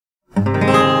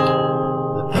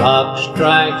clock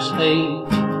strikes 8,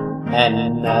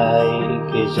 and I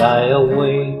ache as I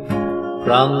awake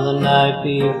from the night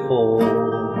before.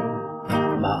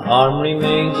 My arm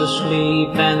remains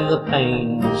asleep, and the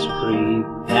pains creep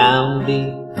down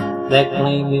deep that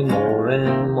claim me more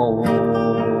and more.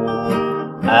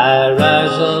 I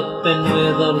rise up, and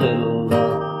with a little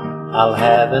luck I'll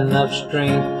have enough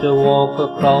strength to walk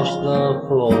across the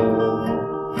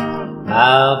floor.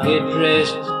 I'll get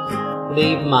dressed,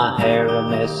 leave my hair a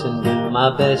mess, and do my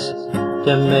best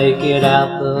to make it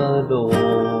out the door.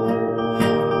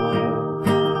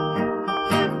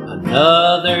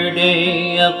 Another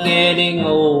day of getting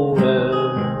older,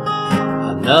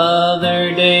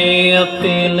 another day of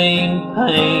feeling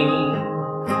pain,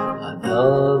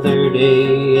 another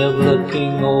day of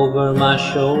looking over my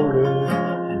shoulder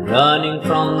and running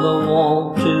from the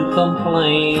want to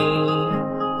complain.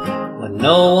 When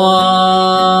no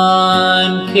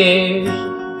one cares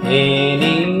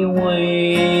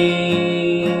anyway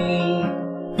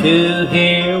to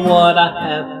hear what I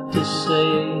have to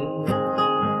say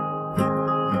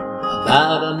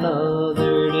about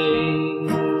another day.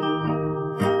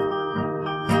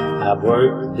 I've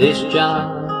worked this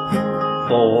job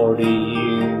 40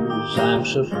 years. I'm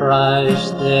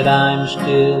surprised that I'm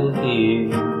still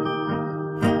here.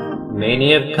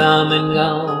 Many have come and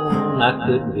gone, I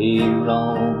could be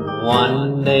wrong.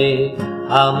 One day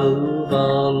I'll move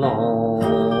along.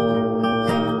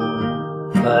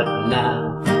 But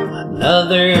now,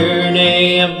 another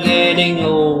day of getting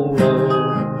older,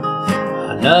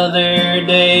 another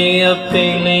day of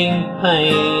feeling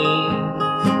pain,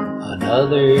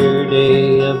 another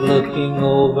day of looking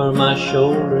over my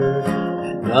shoulder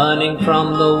and running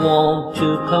from the want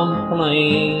to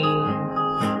complain.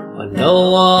 When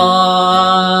no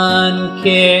one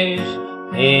cares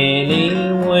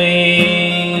anyway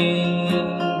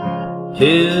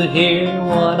to hear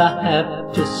what I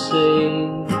have to say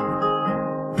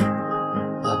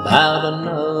about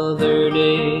another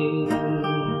day.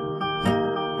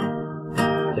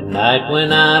 Tonight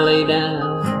when I lay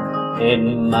down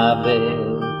in my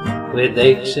bed with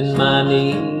aches in my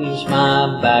knees,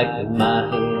 my back and my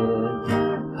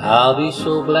head, I'll be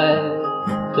so glad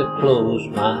to close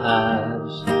my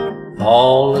eyes,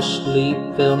 fall asleep,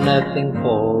 feel nothing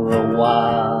for a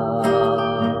while.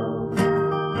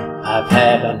 I've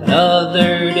had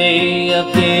another day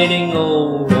of getting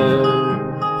older,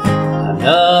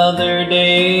 another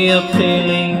day of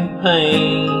feeling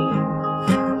pain,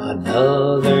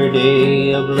 another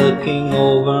day of looking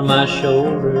over my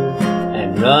shoulder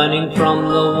and running from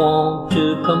the want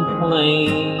to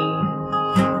complain.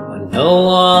 When no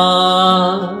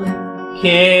one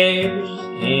cares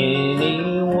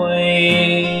anyway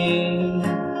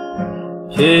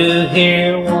to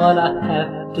hear what I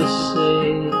have to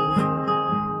say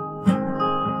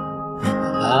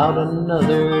about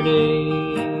another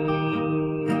day.